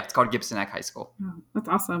projects. But yeah, it's called Gibson Egg High School. Oh, that's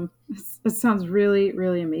awesome. It sounds really,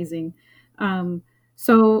 really amazing. Um,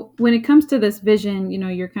 so when it comes to this vision,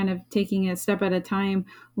 you're kind of taking it a step at a time.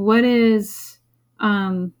 What is,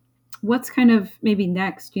 what's kind of maybe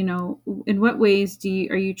next? In what ways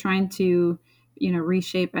are you trying to,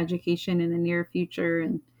 reshape education in the near future?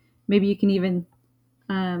 And maybe you can even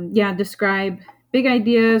describe big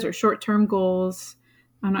ideas or short-term goals.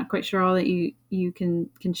 I'm not quite sure all that you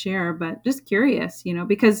can share, but just curious,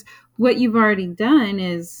 because what you've already done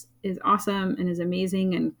is awesome and is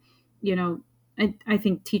amazing. And I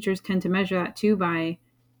think teachers tend to measure that too by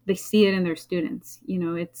they see it in their students.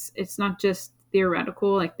 It's not just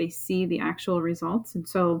theoretical, like they see the actual results. And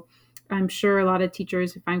so I'm sure a lot of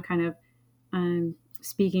teachers, if I'm kind of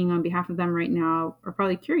speaking on behalf of them right now, are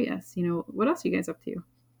probably curious, what else are you guys up to?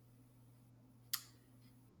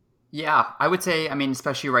 Yeah, I would say. I mean,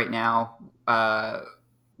 especially right now,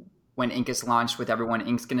 when Ink is launched with everyone,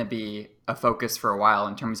 Ink's going to be a focus for a while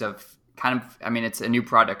in terms of kind of. I mean, it's a new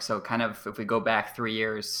product, so kind of if we go back 3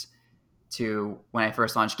 years to when I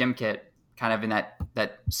first launched Gimkit, kind of in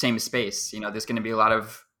that same space. There's going to be a lot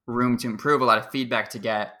of room to improve, a lot of feedback to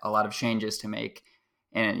get, a lot of changes to make,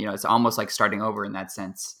 and it's almost like starting over in that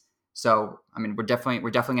sense. So, I mean, we're definitely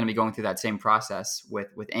going to be going through that same process with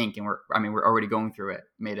Ink, and we're already going through it.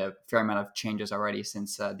 Made a fair amount of changes already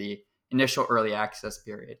since the initial early access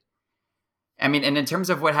period. I mean, and in terms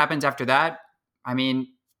of what happens after that, I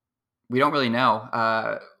mean, we don't really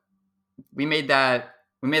know. We made that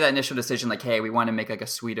initial decision like, hey, we want to make like a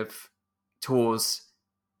suite of tools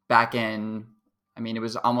back in. I mean, it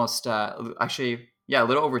was almost actually, yeah, a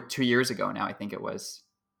little over 2 years ago now. I think it was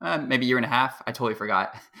maybe a year and a half. I totally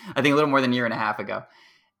forgot. I think a little more than a year and a half ago.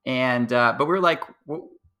 And but we're like,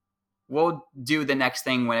 we'll do the next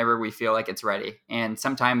thing whenever we feel like it's ready. And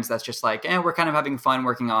sometimes that's just like, we're kind of having fun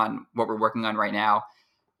working on what we're working on right now.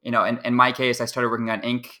 In my case, I started working on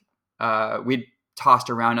Ink. We'd tossed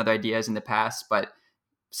around other ideas in the past, but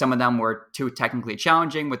some of them were too technically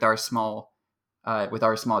challenging with our small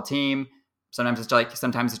team. Sometimes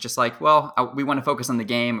it's just like, well, we want to focus on the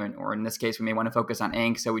game, or in this case, we may want to focus on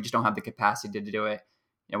Ink, so we just don't have the capacity to do it.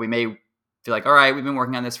 We may feel like, all right, we've been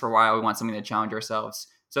working on this for a while. We want something to challenge ourselves.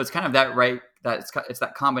 So it's kind of that it's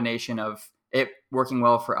that combination of it working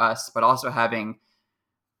well for us, but also having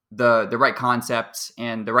the right concepts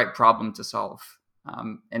and the right problem to solve.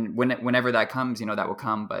 And whenever that comes, that will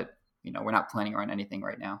come. But we're not planning on anything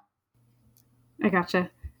right now. I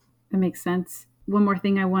gotcha. That makes sense. One more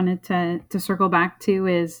thing I wanted to circle back to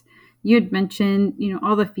is you had mentioned,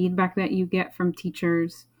 all the feedback that you get from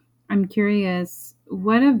teachers. I'm curious,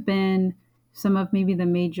 what have been some of maybe the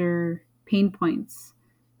major pain points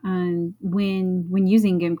when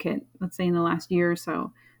using Gimkit, let's say in the last year or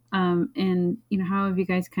so? And how have you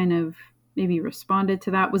guys kind of maybe responded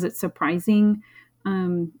to that? Was it surprising?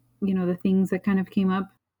 The things that kind of came up.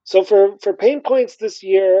 So for pain points this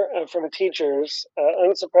year from teachers,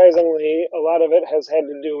 unsurprisingly, a lot of it has had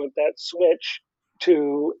to do with that switch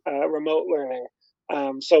to remote learning.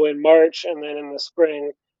 So in March and then in the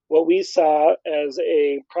spring, what we saw as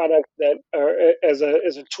a product that, or as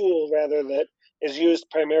a tool rather, that is used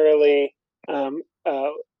primarily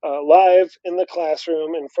live in the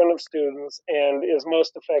classroom in front of students and is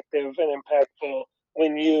most effective and impactful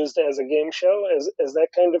when used as a game show, as that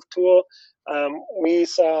kind of tool. We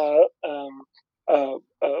saw a, a,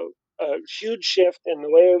 a huge shift in the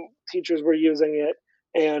way teachers were using it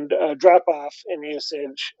and a drop off in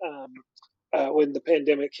usage. when the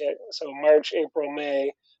pandemic hit. So March, April,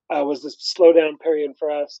 May was the slowdown period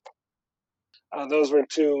for us. Those were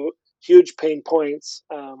two huge pain points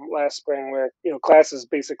last spring, where classes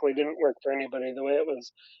basically didn't work for anybody. The way it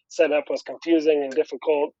was set up was confusing and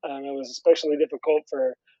difficult. It was especially difficult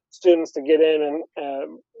for students to get in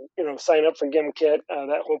and sign up for Gimkit.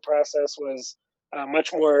 That whole process was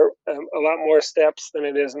much more, a lot more steps than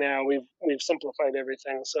it is now. We've simplified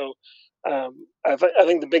everything. So I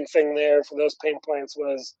think the big thing there for those pain points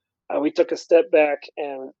was we took a step back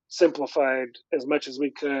and simplified as much as we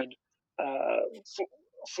could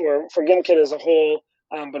for Gimkit as a whole,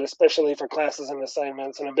 but especially for classes and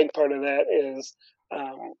assignments. And a big part of that is,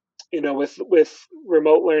 with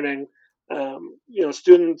remote learning,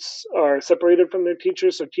 students are separated from their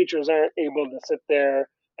teachers, so teachers aren't able to sit there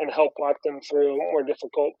and help walk them through more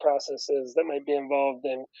difficult processes that might be involved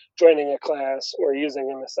in joining a class or using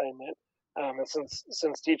an assignment. And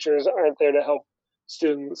since teachers aren't there to help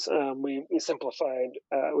students, we simplified.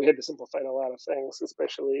 We had to simplify a lot of things,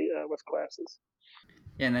 especially with classes.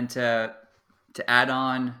 And then to add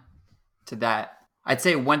on to that, I'd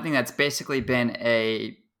say one thing that's basically been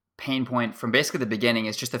a pain point from basically the beginning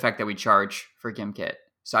is just the fact that we charge for Gimkit.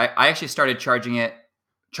 So I actually started charging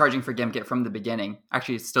for Gimkit from the beginning.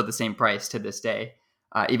 Actually, it's still the same price to this day,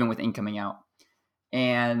 even with ink coming out.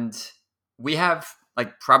 And we have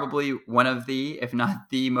like probably one of the, if not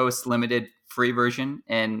the most limited free version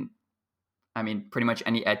in, I mean, pretty much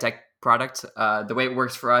any edtech product. The way it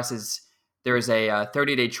works for us is there's a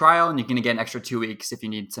 30-day trial, and you're going to get an extra 2 weeks if you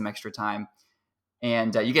need some extra time.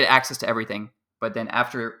 And you get access to everything. But then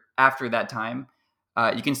after that time,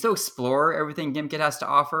 you can still explore everything Gimkit has to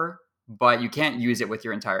offer, but you can't use it with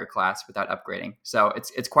your entire class without upgrading. So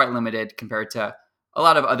it's quite limited compared to a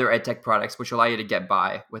lot of other edtech products, which allow you to get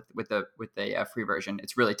by with a free version.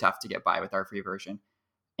 It's really tough to get by with our free version.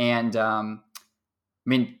 And I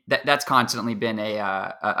mean that's constantly been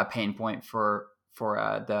a pain point for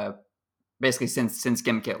the basically since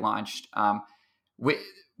Gimkit launched.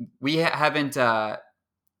 We haven't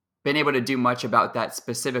been able to do much about that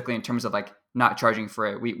specifically in terms of like not charging for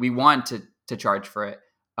it. We want to charge for it,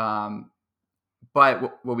 but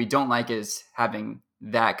what we don't like is having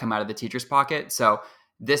that come out of the teacher's pocket. So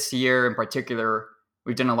this year in particular,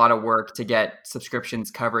 we've done a lot of work to get subscriptions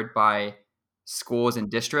covered by schools and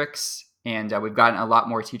districts, and we've gotten a lot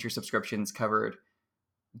more teacher subscriptions covered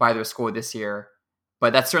by their school this year.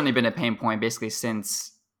 But that's certainly been a pain point basically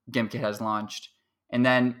since Gimkit has launched. And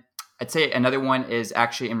then I'd say another one is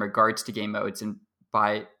actually in regards to game modes. And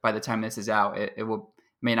by the time this is out, it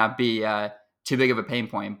may not be too big of a pain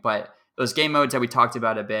point. But those game modes that we talked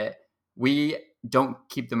about a bit, we don't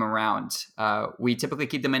keep them around. We typically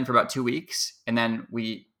keep them in for about 2 weeks, and then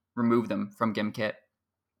we remove them from Gimkit.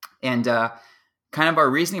 And kind of our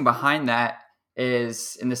reasoning behind that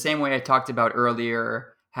is in the same way I talked about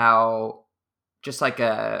earlier, how just like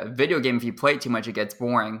a video game, if you play it too much, it gets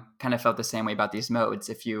boring. Kind of felt the same way about these modes.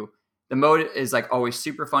 The mode is like always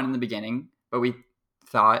super fun in the beginning, but we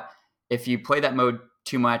thought if you play that mode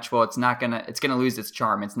too much, well, it's gonna lose its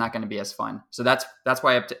charm. It's not gonna be as fun. So that's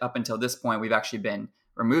why up until this point, we've actually been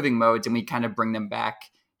removing modes, and we kind of bring them back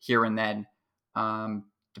here and then,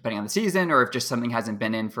 depending on the season or if just something hasn't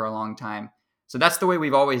been in for a long time. So that's the way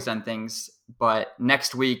we've always done things. But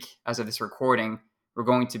next week, as of this recording, we're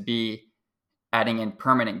going to be adding in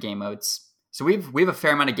permanent game modes. So we have a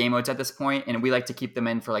fair amount of game modes at this point, and we like to keep them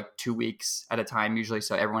in for like 2 weeks at a time usually,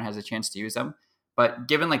 so everyone has a chance to use them. But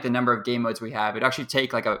given like the number of game modes we have, it'd actually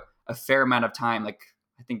take like a fair amount of time, like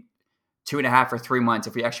I think 2.5 or 3 months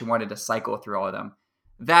if we actually wanted to cycle through all of them.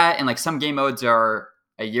 That and like some game modes are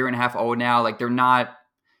a year and a half old now. Like they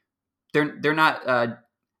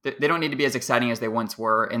don't need to be as exciting as they once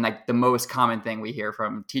were. And like the most common thing we hear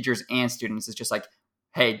from teachers and students is just like,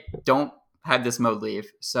 hey, don't have this mode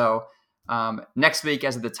leave. So next week,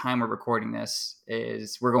 as of the time we're recording this,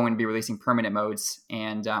 we're going to be releasing permanent modes.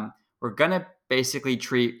 And we're going to basically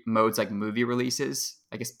treat modes like movie releases,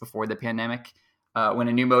 I guess before the pandemic. When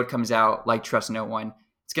a new mode comes out, like Trust No One,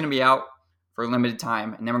 it's going to be out for a limited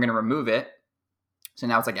time, and then we're going to remove it. So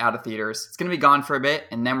now it's like out of theaters. It's going to be gone for a bit,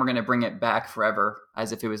 and then we're going to bring it back forever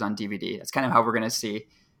as if it was on DVD. That's kind of how we're going to see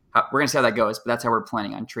how that goes, but that's how we're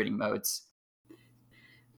planning on treating modes.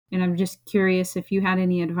 And I'm just curious if you had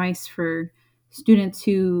any advice for students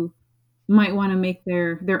who might want to make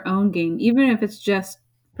their own game, even if it's just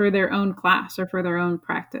for their own class or for their own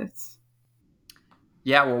practice.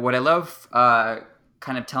 Yeah, well, what I love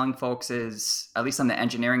kind of telling folks is, at least on the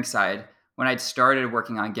engineering side, when I started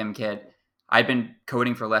working on Gimkit, I'd been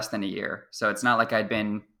coding for less than a year. So it's not like I'd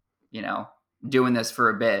been, doing this for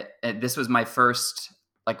a bit. This was my first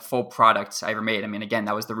like full product I ever made. I mean, again,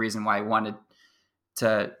 that was the reason why I wanted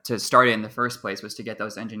to start it in the first place, was to get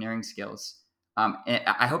those engineering skills. And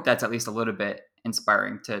I hope that's at least a little bit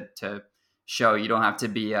inspiring to show you don't have to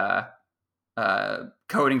be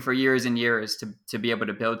coding for years and years to be able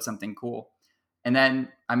to build something cool. And then,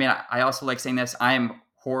 I mean, I also like saying this, I am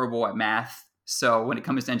horrible at math. So when it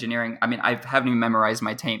comes to engineering, I mean, I haven't even memorized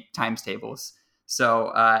my times tables.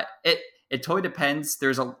 So it totally depends.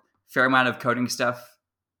 There's a fair amount of coding stuff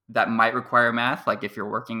that might require math. Like if you're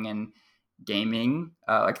working in gaming,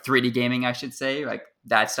 like 3D gaming, I should say, like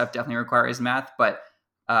that stuff definitely requires math. But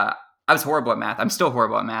I was horrible at math. I'm still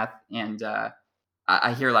horrible at math. And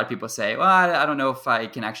I hear a lot of people say, well, I don't know if I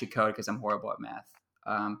can actually code because I'm horrible at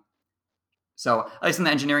math. So at least on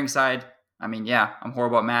the engineering side, I mean, yeah, I'm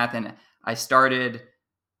horrible at math. And I started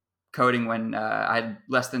coding when I had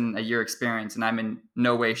less than a year experience, and I'm in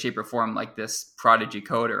no way, shape, or form like this prodigy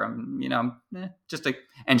coder. I'm just an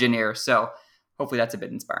engineer. So hopefully that's a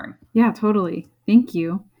bit inspiring. Yeah, totally. Thank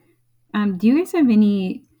you. Do you guys have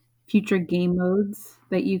any future game modes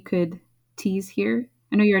that you could tease here?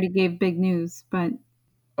 I know you already gave big news, but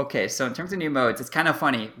Okay, so in terms of new modes, it's kind of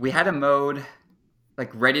funny. We had a mode like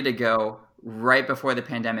ready to go right before the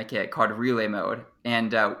pandemic hit called relay mode.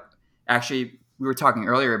 And actually, we were talking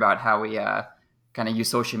earlier about how we kind of use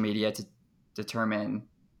social media to determine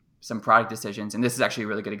some product decisions. And this is actually a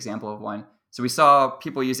really good example of one. So we saw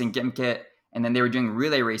people using Gimkit, and then they were doing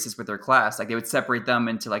relay races with their class. Like they would separate them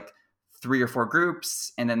into like 3 or 4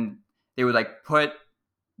 groups, and then they would like put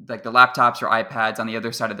like the laptops or iPads on the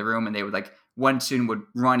other side of the room, and they would like one student would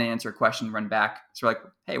run and answer a question, run back. So we're like,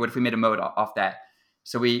 hey, what if we made a mode off that?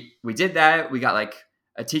 So we did that. We got like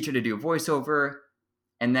a teacher to do a voiceover,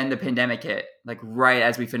 and then the pandemic hit, like right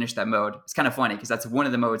as we finished that mode. It's kind of funny because that's one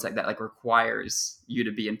of the modes like that like requires you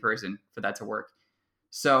to be in person for that to work.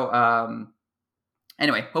 So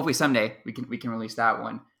anyway, hopefully someday we can release that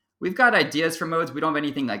one. We've got ideas for modes. We don't have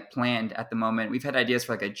anything like planned at the moment. We've had ideas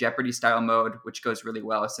for like a Jeopardy style mode, which goes really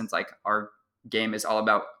well since like our game is all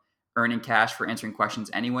about earning cash for answering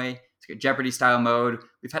questions anyway. It's like a Jeopardy style mode.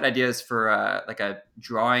 We've had ideas for like a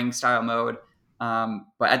drawing style mode.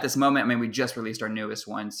 But at this moment, I mean, we just released our newest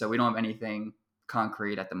one, so we don't have anything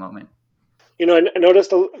concrete at the moment. I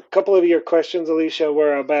noticed a couple of your questions, Alicia,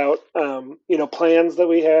 were about plans that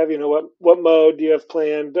we have. What mode do you have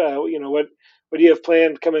planned? What do you have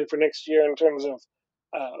planned coming for next year in terms of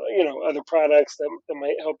other products that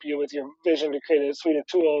might help you with your vision to create a suite of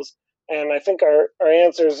tools. And I think our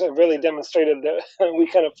answers have really demonstrated that we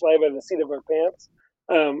kind of fly by the seat of our pants,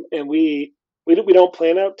 and we don't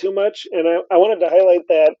plan out too much. And I wanted to highlight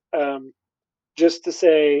that, just to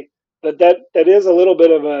say that is a little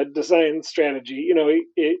bit of a design strategy.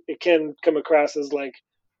 It can come across as like,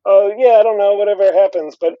 oh yeah, I don't know, whatever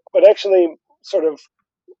happens, but actually, sort of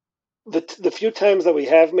the few times that we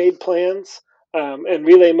have made plans, and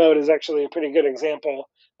relay mode is actually a pretty good example.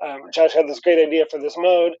 Josh had this great idea for this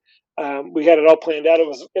mode. We had it all planned out.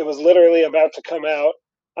 It was literally about to come out,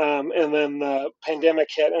 and then the pandemic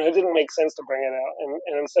hit, and it didn't make sense to bring it out.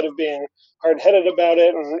 And instead of being hard headed about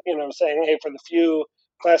it, and saying, hey, for the few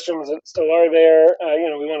classrooms that still are there,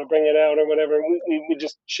 we want to bring it out or whatever, we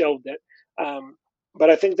just shelved it. But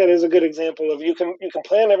I think that is a good example of you can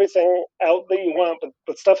plan everything out that you want,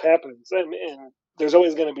 but stuff happens, and there's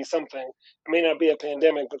always going to be something. It may not be a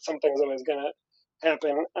pandemic, but something's always going to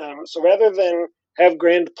happen. So rather than have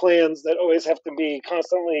grand plans that always have to be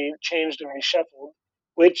constantly changed and reshuffled,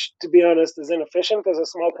 which, to be honest, is inefficient as a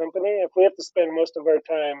small company. If we have to spend most of our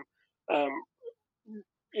time um,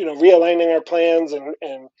 realigning our plans, and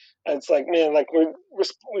it's like, man, like we're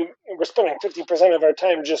spending 50% of our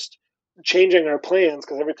time just changing our plans,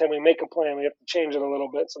 because every time we make a plan we have to change it a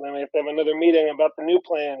little bit, so then we have to have another meeting about the new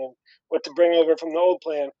plan and what to bring over from the old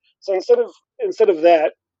plan. So instead of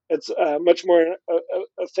that, it's much more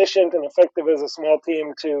efficient and effective as a small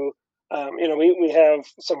team to we have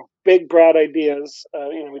some big broad ideas.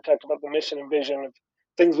 We talked about the mission and vision of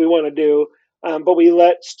things we want to do, but we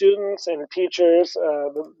let students and teachers,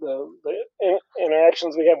 the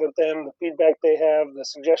interactions we have with them, the feedback they have, the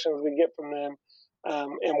suggestions we get from them,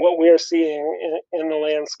 and what we're seeing in the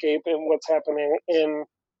landscape and what's happening in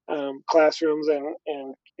classrooms, and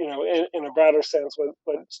in a broader sense,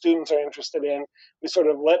 what students are interested in. We sort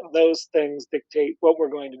of let those things dictate what we're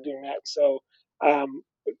going to do next. So,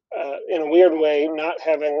 in a weird way, not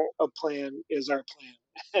having a plan is our plan,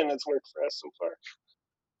 and it's worked for us so far.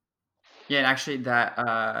 Yeah, and actually that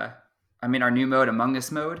I mean our new mode, Among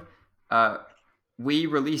Us mode, uh, we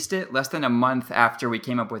released it less than a month after we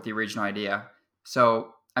came up with the original idea.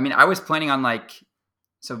 So I mean I was planning on like,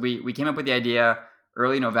 so we came up with the idea,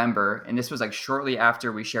 early November, and this was like shortly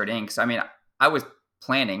after we shared ink. So I mean, I was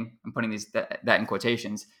planning, I'm putting that in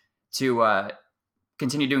quotations, to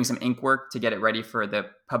continue doing some ink work to get it ready for the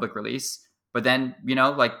public release. But then,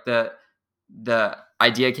 like the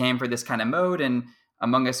idea came for this kind of mode, and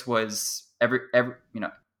Among Us was every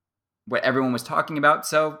what everyone was talking about.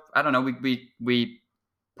 So I don't know, we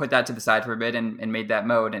put that to the side for a bit and made that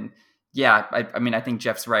mode. And yeah, I mean, I think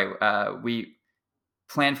Jeff's right. We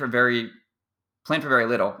plan for very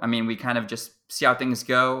little. I mean, we kind of just see how things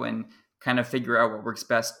go and kind of figure out what works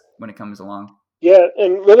best when it comes along. Yeah,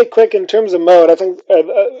 and really quick in terms of mode, I think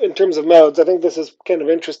in terms of modes, I think this is kind of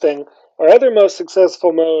interesting. Our other most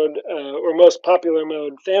successful mode or most popular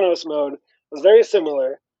mode, Thanos mode, was very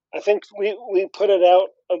similar. I think we put it out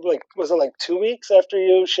like was it like 2 weeks after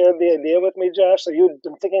you shared the idea with me, Josh? So you'd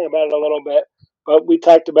been thinking about it a little bit, but we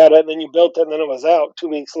talked about it, and then you built it, and then it was out 2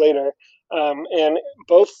 weeks later. And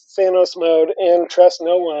both Thanos mode and Trust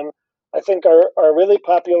No One I think are really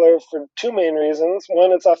popular for two main reasons.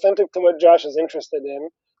 One, it's authentic to what Josh is interested in,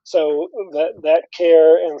 so that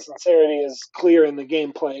care and sincerity is clear in the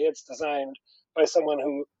gameplay. It's designed by someone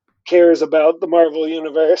who cares about the Marvel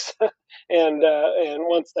universe and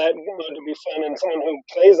wants that mode to be fun, and someone who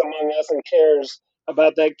plays Among Us and cares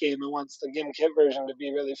about that game and wants the Gimkit version to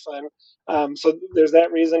be really fun. So there's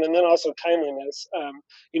that reason, and then also timeliness.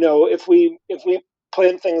 If we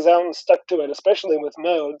planned things out and stuck to it, especially with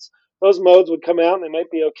modes, those modes would come out and they might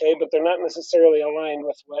be okay, but they're not necessarily aligned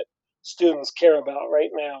with what students care about right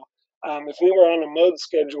now. If we were on a mode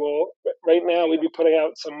schedule right now, we'd be putting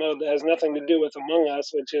out some mode that has nothing to do with Among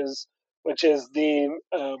Us, which is the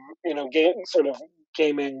game sort of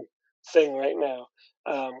gaming thing right now.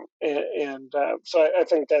 So I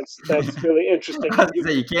think that's really interesting. I was gonna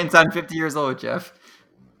say, you can't sound 50 years old, Jeff.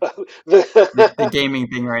 The the, gaming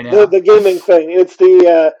thing right the now. the gaming thing.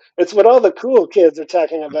 It's what all the cool kids are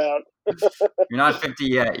talking about. You're not 50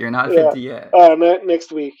 yet. You're not Yeah. 50 yet.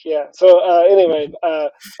 Next week. Yeah. So anyway,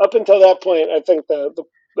 up until that point, I think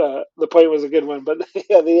the point was a good one. But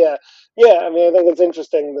yeah. I mean, I think it's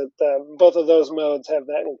interesting that both of those modes have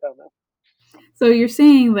that in common. So you're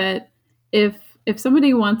saying that if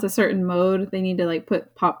somebody wants a certain mode, they need to like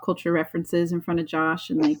put pop culture references in front of Josh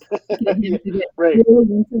and like get him Yeah. to get Right. really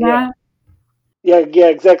into Yeah. that. Yeah.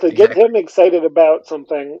 Exactly. Get Exactly. him excited about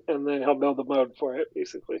something, and then he'll build a mode for it.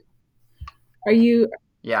 Basically. Are you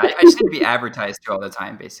Yeah, I just need to be advertised to all the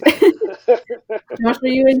time, basically. Josh? Are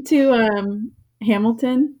you into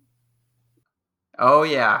Hamilton? Oh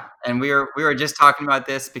yeah, and we were just talking about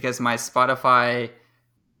this because my Spotify,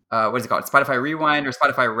 what is it called? Spotify Rewind or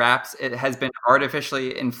Spotify Wraps. It has been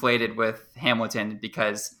artificially inflated with Hamilton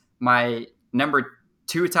because my number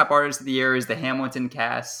two top artist of the year is the Hamilton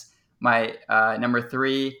cast. My number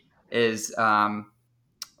three is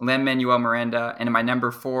Lin-Manuel Miranda, and my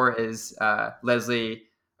number four is Leslie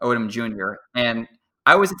Odom Jr. And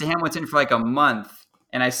I was into Hamilton for like a month,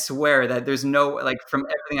 and I swear that there's no, like, from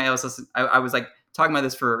everything I was like talking about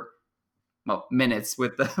this for minutes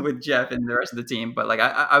with with Jeff and the rest of the team. But like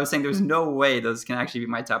I was saying, there's no way those can actually be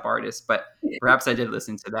my top artists. But perhaps I did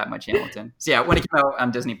listen to that much Hamilton. So yeah, when it came out on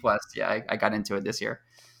Disney Plus, yeah, I got into it this year.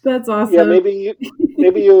 That's Yeah. awesome. Maybe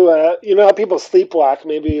you know how people sleepwalk.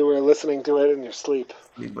 Maybe you were listening to it in your sleep.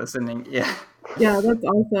 Sleep listening, yeah. Yeah, that's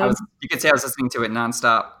awesome. You could say I was listening to it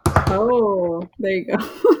nonstop. Oh, there you go.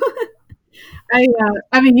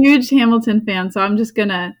 I'm a huge Hamilton fan, so I'm just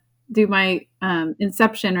gonna do my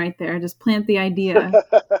Inception right there. Just plant the idea.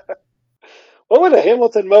 What would a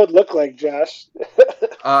Hamilton mode look like, Josh?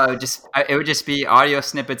 It would just be audio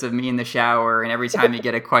snippets of me in the shower, and every time you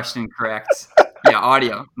get a question correct, yeah,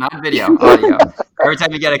 audio, not video, audio. Every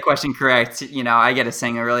time you get a question correct, I get to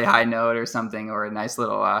sing a really high note or something, or a nice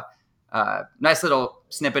little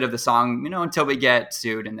snippet of the song, until we get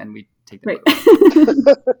sued, and then we take the Right.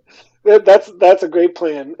 vote. That's a great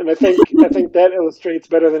plan, and I think that illustrates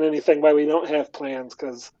better than anything why we don't have plans,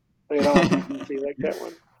 because they'd all be goofy like that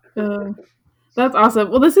one. That's awesome.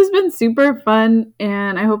 Well, this has been super fun,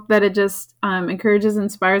 and I hope that it just encourages,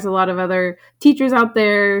 inspires a lot of other teachers out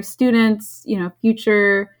there, students,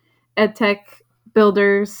 future ed tech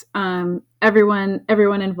builders, everyone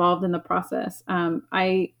involved in the process.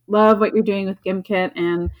 I love what you're doing with Gimkit,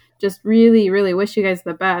 and just really, really wish you guys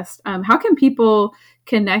the best. How can people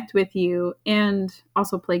connect with you and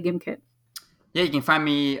also play Gimkit? Yeah, you can find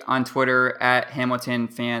me on Twitter at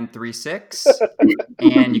HamiltonFan36,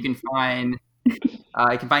 and you can find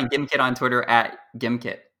Gimkit on Twitter at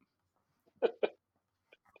Gimkit.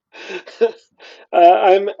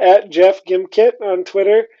 I'm at Jeff Gimkit on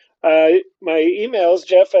Twitter. My email is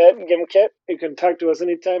Jeff at Gimkit. You can talk to us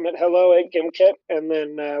anytime at hello@Gimkit, and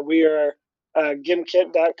then we are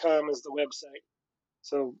Gimkit.com is the website.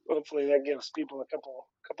 So hopefully that gives people a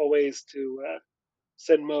couple ways to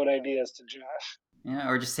send mode ideas to Josh. Yeah,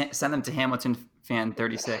 or just send them to Hamilton Fan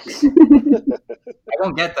 36. I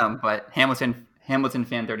won't get them, but Hamilton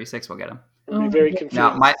Fan 36 will get them. We'll be very confused.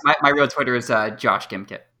 Now, my real Twitter is Josh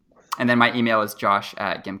Gimkit. And then my email is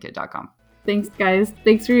josh@gimkit.com. Thanks, guys.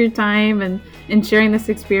 Thanks for your time and sharing this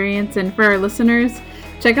experience. And for our listeners,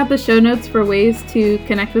 check out the show notes for ways to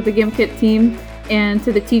connect with the Gimkit team. And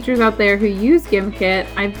to the teachers out there who use Gimkit,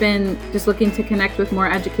 I've been just looking to connect with more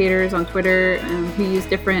educators on Twitter who use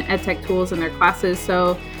different edtech tools in their classes.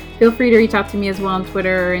 So feel free to reach out to me as well on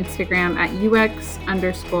Twitter or Instagram at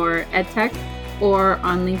UX_edtech or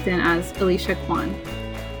on LinkedIn as Alicia Kwan.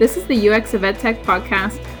 This is the UX of EdTech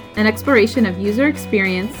podcast, an exploration of user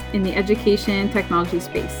experience in the education technology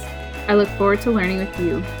space. I look forward to learning with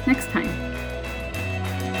you next time.